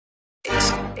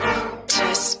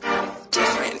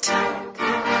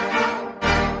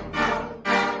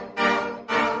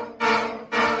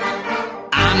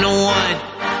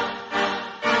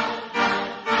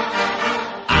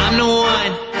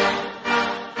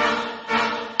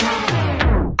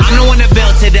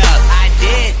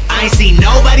I ain't seen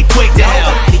nobody quick to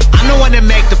help. I'm the one that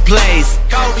make the plays,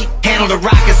 handle the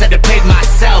rockets, had to pick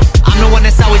myself. I'm the one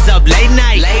that's always up late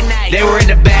night. They were in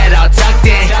the bed all tucked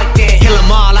in. Kill them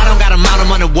all, I don't gotta mount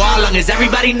them on the wall, long as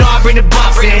everybody know I bring the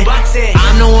bucks in.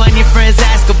 I'm the one your friends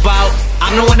ask about,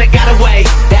 I'm the one that got away,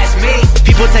 that's me.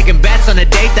 People taking bets on the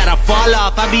date that I fall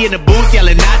off, I be in the booth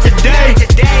yelling not today.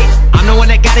 I'm the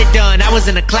one that got it done, I was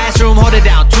in the classroom holding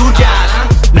down 2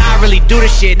 jobs. Now I really do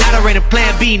the shit, now they're in a plan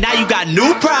B, now you got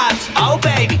new props. Oh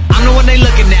baby, I'm the one they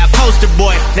looking at, poster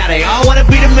boy, now they all wanna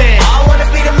be the man.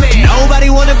 Nobody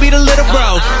wanna be the little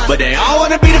bro, but they all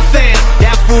wanna be the fam.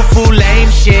 That foo-foo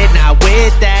lame shit, not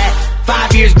with that.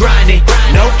 5 years grinding,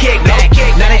 no kickback.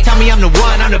 Now they tell me I'm the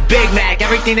one, I'm the Big Mac.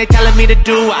 Everything they telling me to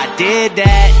do, I did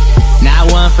that.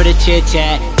 Not one for the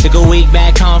chit-chat, took a week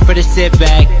back home for the sit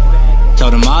back.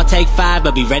 Told them I'll take 5,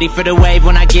 but be ready for the wave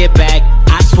when I get back.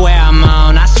 I swear I'm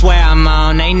on, I swear I'm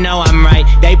on. They know I'm right,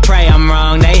 they pray I'm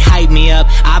wrong. They hype me up,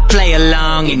 I play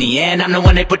along. In the end, I'm the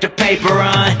one they put the paper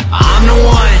on. I'm the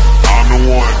one, I'm the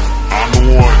one, I'm the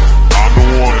one, I'm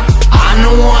the one, I'm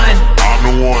the one, I'm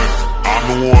the one, I'm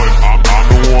the one, I'm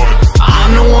the one, I'm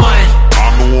the one,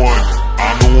 I'm the one,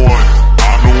 I'm the one,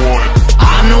 I'm the one,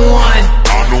 I'm the one,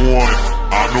 I'm the one,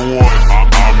 I'm the one,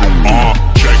 I'm the one.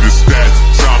 Check the stats,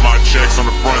 sign my checks on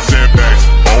the fronts and backs.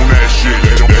 Own that shit,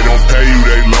 they don't pay you,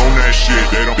 they loan that shit.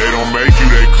 They don't make you,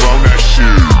 they clone that shit.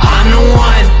 I'm the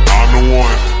one, I'm the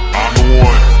one, I'm the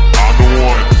one, I'm the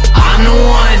one, I'm the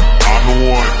one, I'm the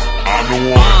one, I'm the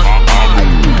one, I'm the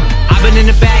one. I've been in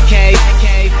the back cave.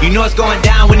 You know it's going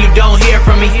down when you don't hear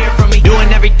from me.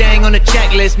 Doing everything on the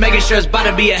checklist, making sure it's about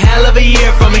to be a hell of a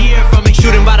year for me.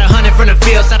 Shooting about 100 from the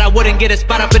field, said I wouldn't get a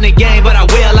spot up in the game, but I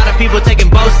will. A lot of people taking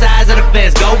both sides of the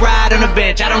fence. Go ride on the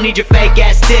bench, I don't need your fake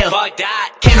ass still. Fuck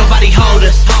that. Can't nobody hold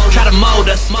us, try to mold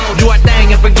us. Do our thing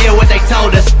and forget what they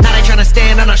told us. Now they tryna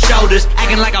stand on our shoulders,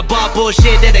 acting like I bought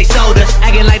bullshit that they sold us.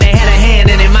 Acting like they had a hand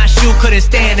in it, my shoe couldn't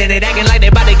stand in it. Acting like they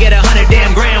about to get 100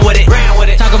 damn grand with it.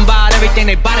 Talking about everything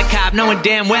they bought a cop, knowing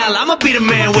damn well I'ma be the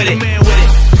man with it.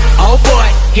 Oh boy,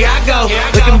 here I go.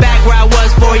 Looking back where I was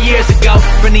 4 years ago.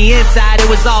 From the inside, it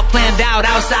was all planned out.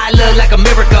 Outside, looked like a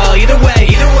miracle. Either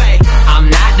way, I'm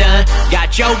not done.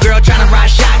 Got your girl trying to ride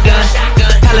shotgun.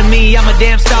 Telling me I'm a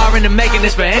damn star in the making.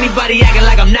 This for anybody acting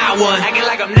like I'm not one.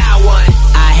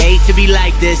 I hate to be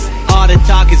like this. All the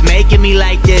talk is making me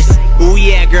like this. Ooh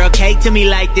yeah, girl, cake to me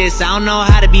like this. I don't know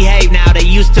how to behave now. They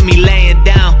used to me laying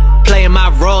down, playing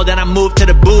my role, then I moved to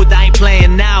the booth. I ain't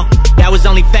playing now. That was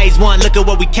only phase 1, look at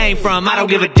where we came from. I don't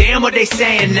give a damn what they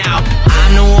saying now.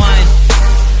 I'm the one.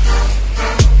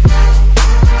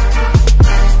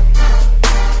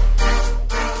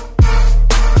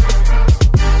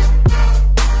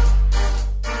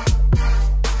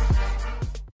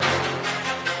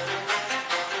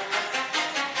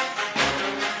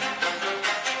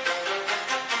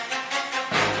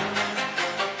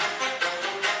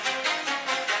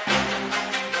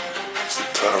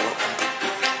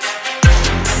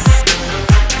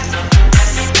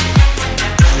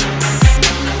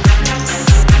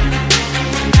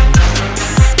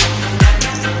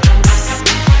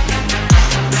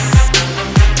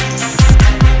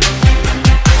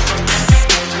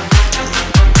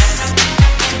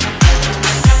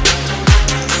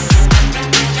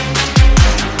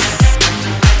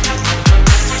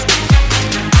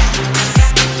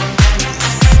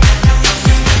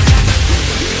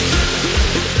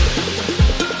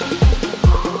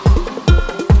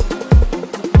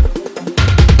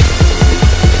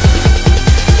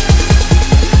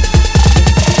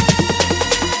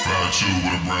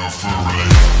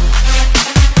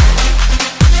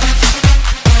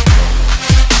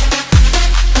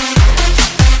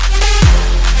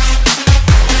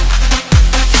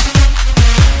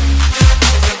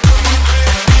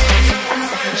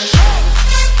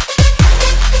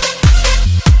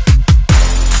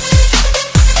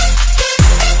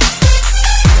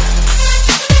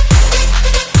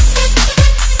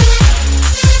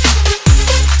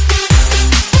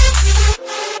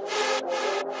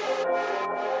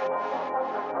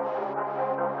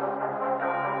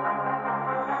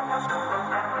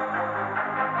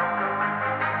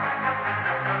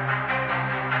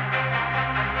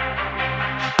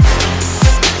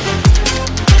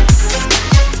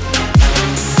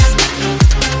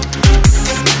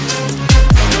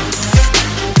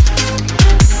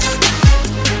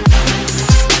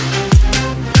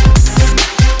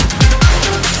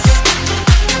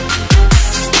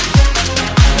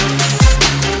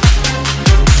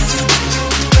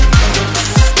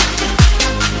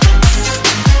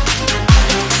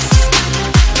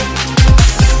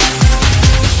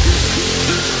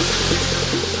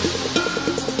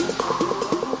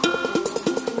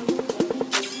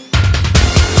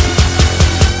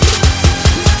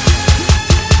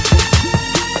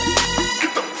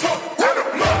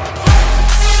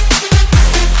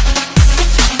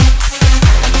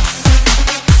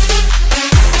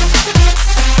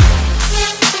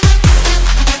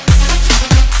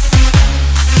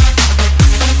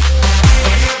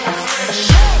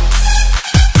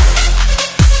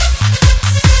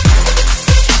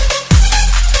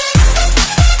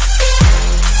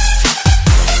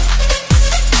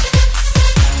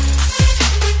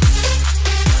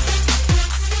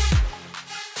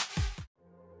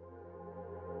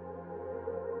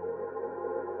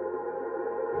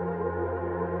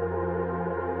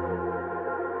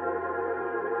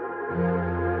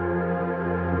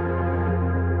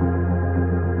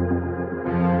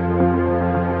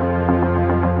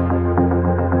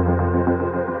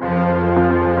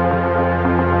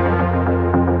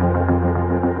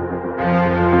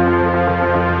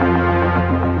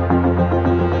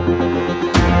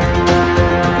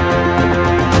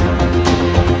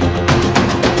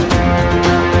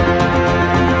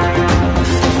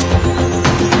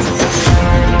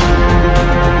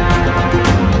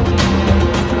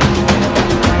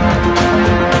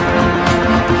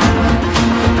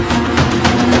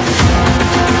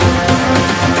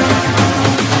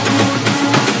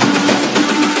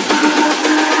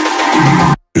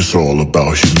 It's all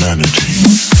about humanity.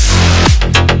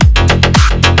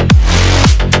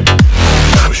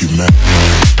 About humanity.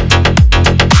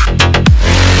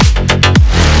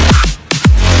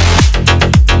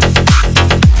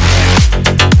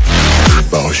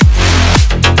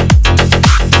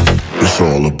 It's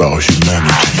all about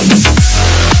humanity.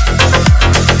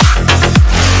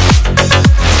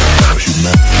 About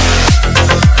humanity.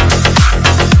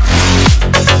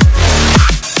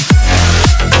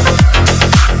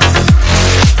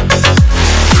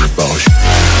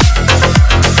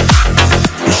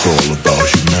 It's all about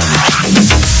humanity.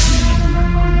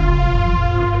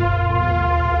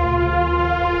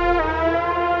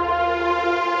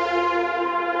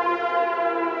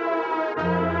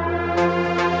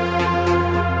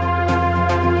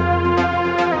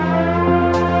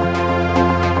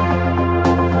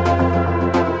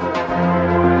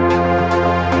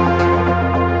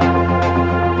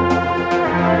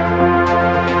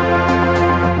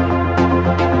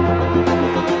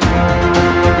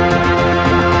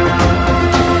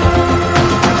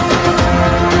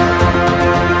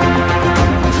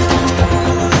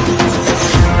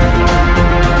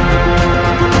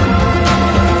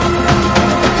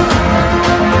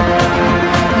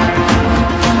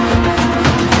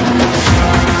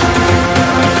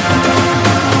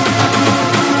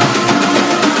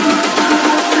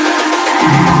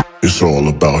 It's all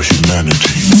about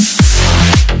humanity.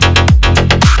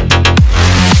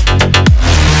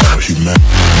 About humanity.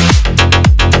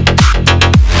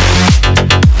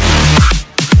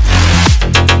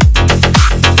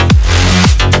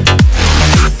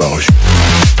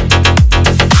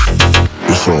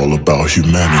 It's all about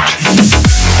humanity.